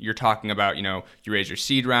conversation, you're talking about, you raise your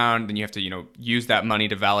seed round, then you have to, use that money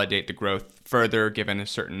to validate the growth further, given a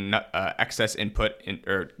certain excess input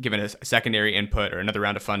or given a secondary input or another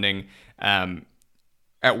round of funding.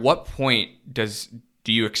 At what point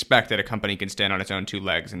do you expect that a company can stand on its own 2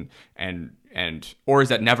 legs and or is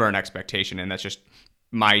that never an expectation? And that's just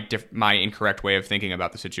my incorrect way of thinking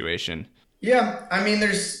about the situation. Yeah, I mean,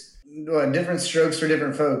 there's different strokes for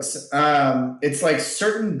different folks. It's like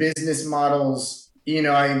certain business models,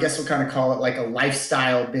 I guess we'll kind of call it like a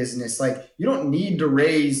lifestyle business. Like you don't need to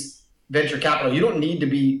raise venture capital. You don't need to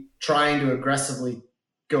be trying to aggressively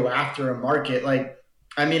go after a market. Like,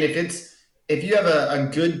 I mean, if you have a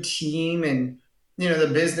good team and,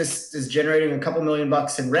 the business is generating a couple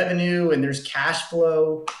 $1,000,000 in revenue and there's cash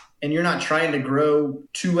flow, and you're not trying to grow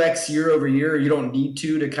 2x year over year, you don't need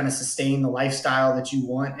to kind of sustain the lifestyle that you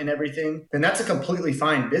want and everything, then that's a completely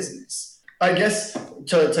fine business. I guess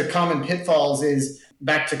to common pitfalls is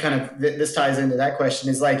back to kind of, this ties into that question,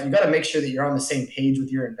 is like, you got to make sure that you're on the same page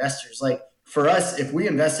with your investors. Like for us, if we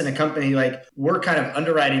invest in a company, like we're kind of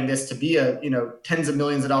underwriting this to be a, tens of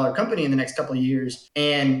millions of dollar company in the next couple of years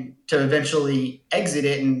and to eventually exit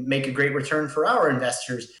it and make a great return for our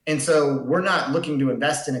investors. And so we're not looking to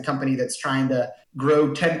invest in a company that's trying to grow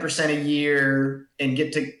 10% a year and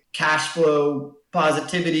get to cash flow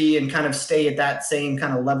positivity and kind of stay at that same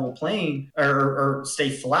kind of level playing or stay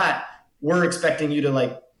flat, we're expecting you to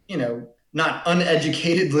like, not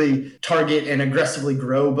uneducatedly target and aggressively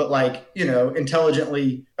grow, but like,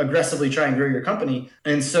 intelligently, aggressively try and grow your company.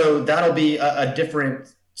 And so that'll be a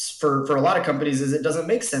different for a lot of companies is it doesn't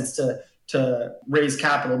make sense to raise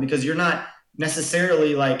capital because you're not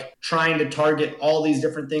necessarily like trying to target all these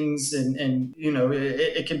different things and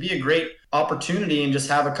it can be a great opportunity and just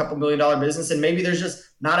have a couple $1 million business and maybe there's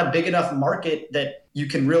just not a big enough market that you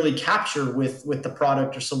can really capture with the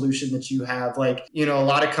product or solution that you have. Like, a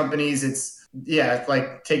lot of companies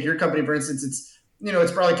like take your company for instance,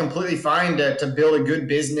 it's probably completely fine to build a good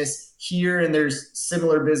business here and there's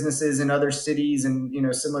similar businesses in other cities and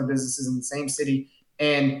similar businesses in the same city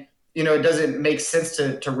and it doesn't make sense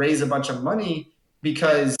to raise a bunch of money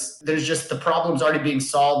because there's just the problems already being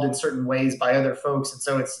solved in certain ways by other folks. And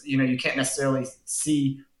so it's, you can't necessarily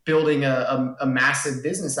see building a massive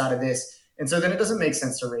business out of this. And so then it doesn't make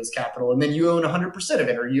sense to raise capital. And then you own 100% of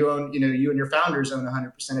it, or you own, you and your founders own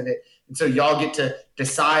 100% of it. And so y'all get to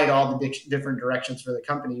decide all the different directions for the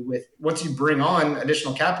company. With once you bring on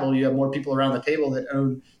additional capital, you have more people around the table that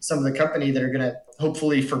own some of the company that are going to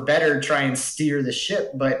hopefully for better try and steer the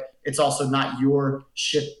ship. But it's also not your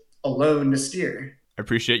ship alone to steer. I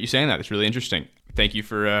appreciate you saying that. It's really interesting. Thank you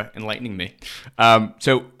for enlightening me.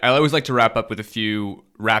 So I always like to wrap up with a few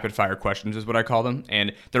rapid fire questions is what I call them.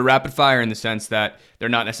 And they're rapid fire in the sense that they're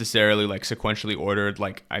not necessarily like sequentially ordered.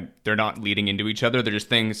 Like they're not leading into each other. They're just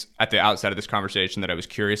things at the outset of this conversation that I was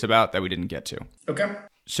curious about that we didn't get to. Okay.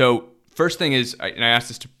 So first thing is, and I ask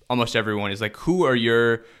this to almost everyone, is like, who are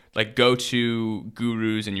your like go-to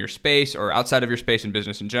gurus in your space or outside of your space in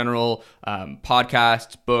business in general,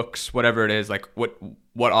 podcasts, books, whatever it is, like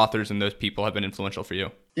what authors and those people have been influential for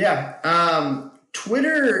you? Yeah.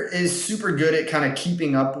 Twitter is super good at kind of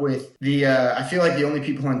keeping up with I feel like the only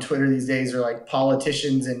people on Twitter these days are like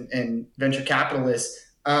politicians and venture capitalists.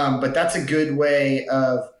 But that's a good way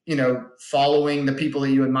of, following the people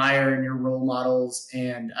that you admire and your role models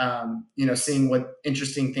and, seeing what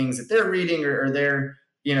interesting things that they're reading or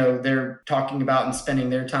they're talking about and spending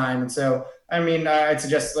their time. And so, I'd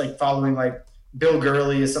suggest like following like Bill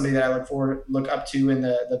Gurley is somebody that I look up to in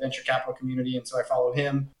the venture capital community. And so I follow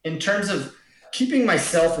him. In terms of keeping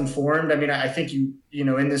myself informed, I think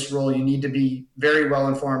in this role, you need to be very well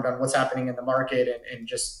informed on what's happening in the market and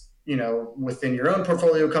just, within your own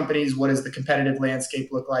portfolio companies, what does the competitive landscape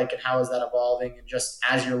look like and how is that evolving? And just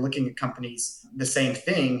as you're looking at companies, the same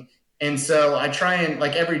thing. And so I try and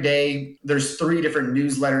like every day, there's 3 different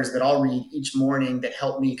newsletters that I'll read each morning that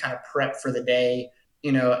help me kind of prep for the day.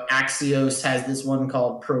 Axios has this one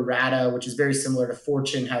called Pro Rata, which is very similar to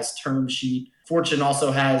Fortune, has Term Sheet. Fortune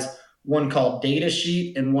also has one called Data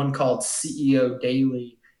Sheet and one called CEO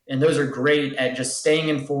Daily. And those are great at just staying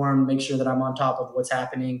informed, make sure that I'm on top of what's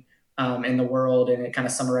happening in the world. And it kind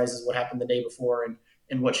of summarizes what happened the day before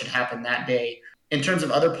and what should happen that day. In terms of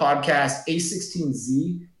other podcasts,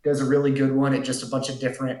 A16Z does a really good one at just a bunch of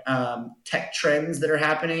different tech trends that are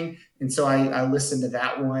happening. And so I listen to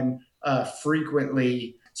that one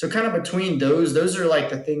frequently. So kind of between those are like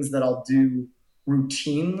the things that I'll do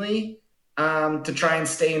routinely to try and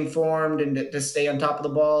stay informed and to stay on top of the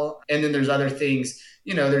ball. And then there's other things,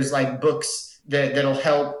 there's like books that'll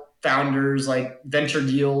help founders, like Venture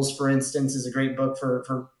Deals, for instance, is a great book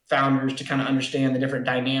for founders to kind of understand the different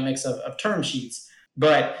dynamics of term sheets.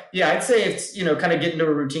 But yeah, I'd say it's, kind of get into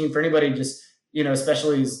a routine for anybody, just,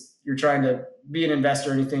 especially as you're trying to be an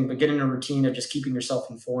investor or anything, but get in a routine of just keeping yourself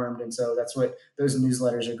informed. And so that's what those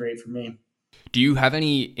newsletters are great for me. Do you have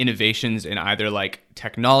any innovations in either like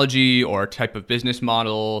technology or type of business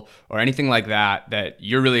model or anything like that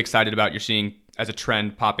you're really excited about, you're seeing as a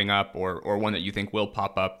trend popping up or one that you think will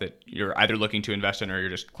pop up that you're either looking to invest in or you're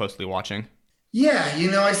just closely watching? Yeah,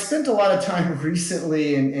 I spent a lot of time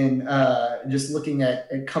recently in just looking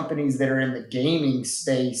at companies that are in the gaming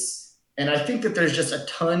space. And I think that there's just a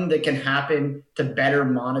ton that can happen to better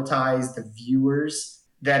monetize the viewers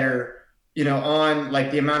that are, on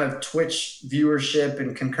like the amount of Twitch viewership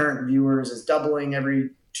and concurrent viewers is doubling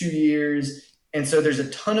every 2 years. And so there's a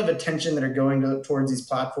ton of attention that are going towards these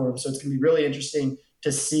platforms. So it's going to be really interesting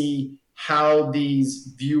to see how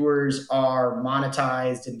these viewers are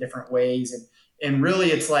monetized in different ways. And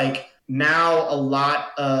really it's like now a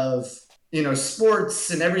lot of, sports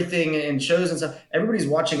and everything and shows and stuff, everybody's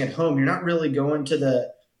watching at home. You're not really going to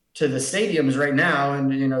the stadiums right now.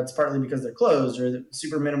 And, it's partly because they're closed or the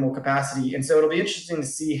super minimal capacity. And so it'll be interesting to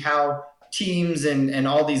see how teams and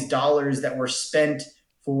all these dollars that were spent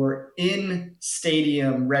for in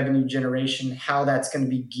stadium revenue generation, how that's going to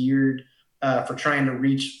be geared for trying to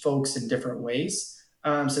reach folks in different ways.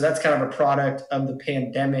 So that's kind of a product of the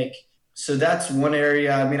pandemic. So that's one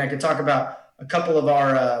area. I mean, I could talk about a couple of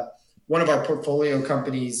our one of our portfolio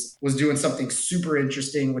companies was doing something super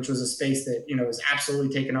interesting, which was a space that, was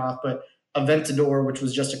absolutely taken off. But Aventador, which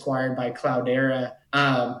was just acquired by Cloudera,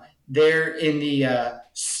 they're in the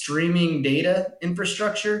streaming data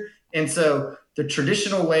infrastructure. And so the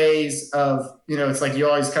traditional ways of, it's like you're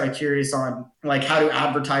always kind of curious on like, how do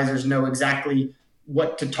advertisers know exactly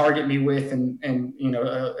what to target me with? And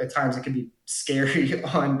at times it can be scary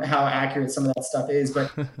on how accurate some of that stuff is.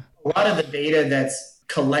 But a lot of the data that's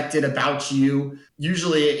collected about you,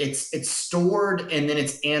 usually it's stored and then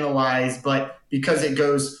it's analyzed. But because it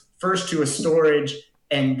goes first to a storage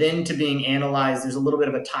and then to being analyzed, there's a little bit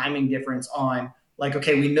of a timing difference on like,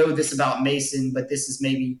 okay, we know this about Mason, but this is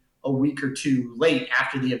maybe a week or two late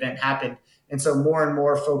after the event happened. And so more and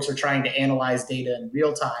more folks are trying to analyze data in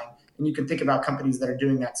real time. And you can think about companies that are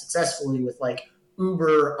doing that successfully with like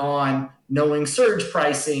Uber on knowing surge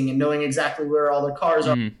pricing and knowing exactly where all their cars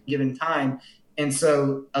are at a given time. And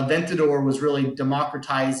so Aventador was really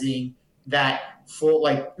democratizing that full,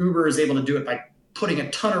 like Uber is able to do it by putting a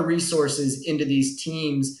ton of resources into these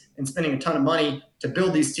teams and spending a ton of money to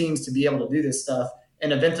build these teams to be able to do this stuff.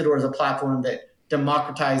 And Aventador is a platform that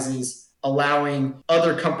democratizes, allowing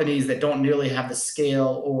other companies that don't nearly have the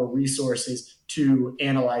scale or resources to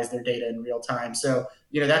analyze their data in real time. So,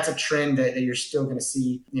 that's a trend that you're still going to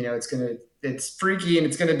see. It's freaky, and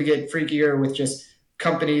it's going to get freakier with just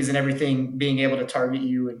companies and everything being able to target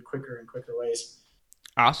you in quicker and quicker ways.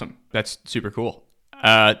 Awesome. That's super cool.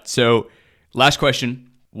 So last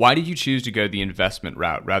question. Why did you choose to go the investment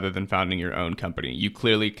route rather than founding your own company? You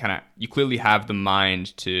clearly have the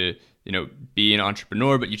mind to, be an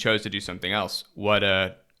entrepreneur, but you chose to do something else. What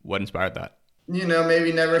inspired that?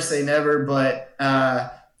 Maybe never say never, but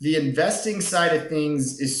the investing side of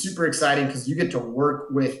things is super exciting because you get to work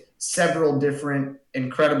with several different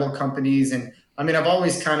incredible companies. And I mean, I've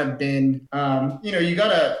always kind of been, you got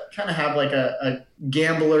to kind of have like a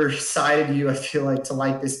gambler side of you, I feel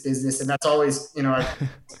like this business. And that's always, I've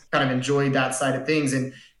kind of enjoyed that side of things.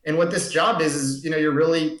 And what this job is, you're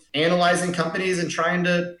really analyzing companies and trying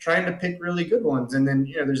to pick really good ones. And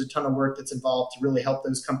then, there's a ton of work that's involved to really help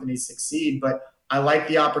those companies succeed. But I like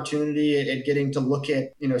the opportunity at getting to look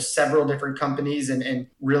at, several different companies and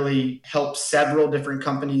really help several different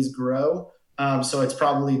companies grow. So it's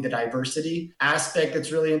probably the diversity aspect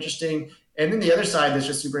that's really interesting. And then the other side that's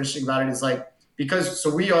just super interesting about it is like,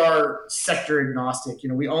 so we are sector agnostic.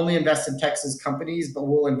 We only invest in Texas companies, but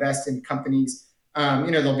we'll invest in companies.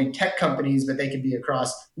 There'll be tech companies, but they could be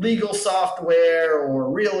across legal software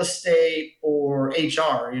or real estate or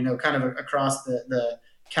HR, kind of across the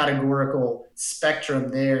categorical spectrum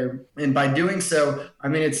there. And by doing so, I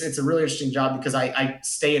mean, it's a really interesting job because I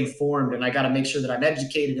stay informed and I got to make sure that I'm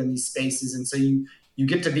educated in these spaces. And so you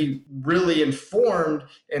get to be really informed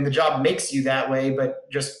and the job makes you that way, but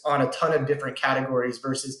just on a ton of different categories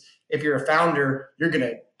versus if you're a founder, you're going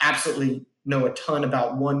to absolutely know a ton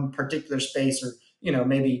about one particular space or,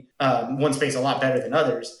 maybe one space a lot better than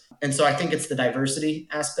others. And so I think it's the diversity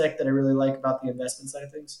aspect that I really like about the investment side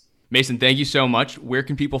of things. Mason, thank you so much. Where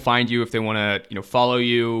can people find you if they want to, follow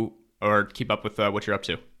you or keep up with what you're up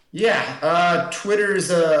to? Yeah,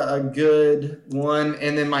 Twitter's a good one.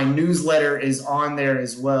 And then my newsletter is on there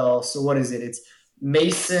as well. So what is it? It's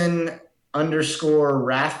Mason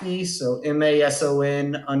 _Rathe. So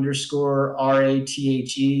MASON_RATHE.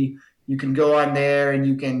 You can go on there and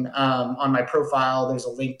you can, on my profile, there's a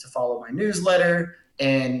link to follow my newsletter.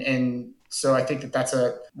 And so I think that's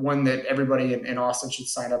a one that everybody in Austin should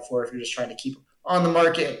sign up for if you're just trying to keep on the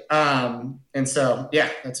market. And so, yeah,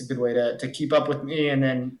 that's a good way to keep up with me, and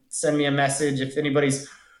then send me a message. If anybody's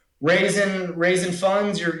raising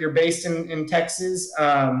funds, you're based in Texas,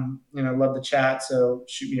 love the chat. So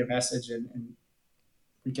shoot me a message and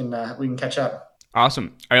we can catch up.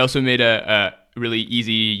 Awesome. I also made a really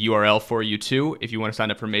easy URL for you too. If you want to sign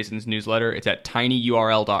up for Mason's newsletter, it's at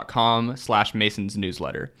tinyurl.com/Mason's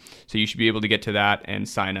newsletter. So you should be able to get to that and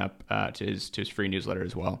sign up to his free newsletter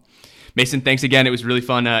as well. Mason, thanks again. It was really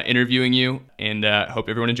fun interviewing you, and hope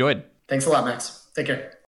everyone enjoyed. Thanks a lot, Max. Take care.